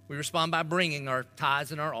 We respond by bringing our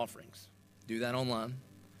tithes and our offerings. Do that online.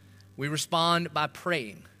 We respond by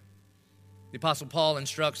praying. The Apostle Paul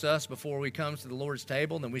instructs us before we come to the Lord's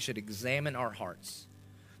table that we should examine our hearts,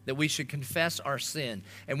 that we should confess our sin.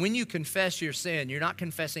 And when you confess your sin, you're not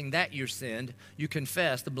confessing that you sinned. You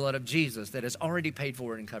confess the blood of Jesus that has already paid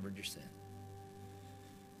for it and covered your sin.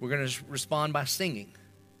 We're going to respond by singing.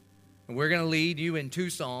 And we're going to lead you in two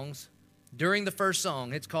songs. During the first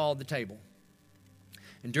song, it's called The Table.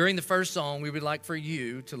 And during the first song, we would like for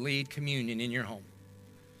you to lead communion in your home.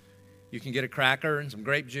 You can get a cracker and some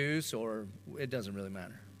grape juice, or it doesn't really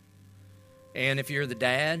matter. And if you're the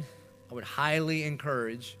dad, I would highly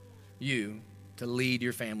encourage you to lead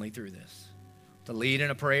your family through this. To lead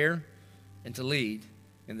in a prayer and to lead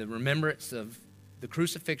in the remembrance of the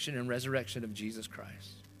crucifixion and resurrection of Jesus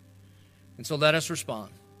Christ. And so let us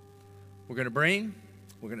respond. We're going to bring,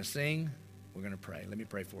 we're going to sing, we're going to pray. Let me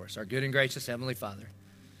pray for us. Our good and gracious Heavenly Father,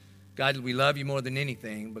 God, we love you more than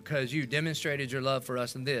anything because you demonstrated your love for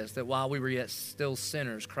us in this, that while we were yet still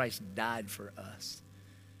sinners, Christ died for us.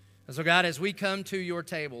 And so, God, as we come to your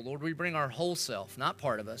table, Lord, we bring our whole self, not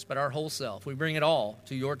part of us, but our whole self. We bring it all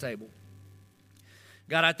to your table.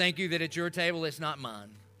 God, I thank you that at your table, it's not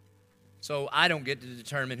mine. So I don't get to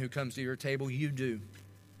determine who comes to your table. You do.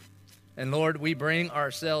 And Lord, we bring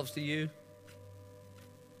ourselves to you,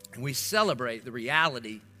 and we celebrate the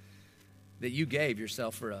reality that you gave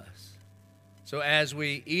yourself for us. So as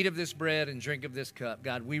we eat of this bread and drink of this cup,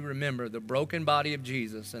 God, we remember the broken body of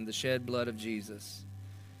Jesus and the shed blood of Jesus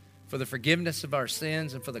for the forgiveness of our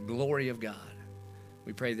sins and for the glory of God.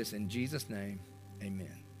 We pray this in Jesus' name,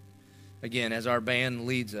 amen. Again, as our band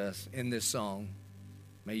leads us in this song,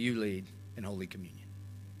 may you lead in Holy Communion.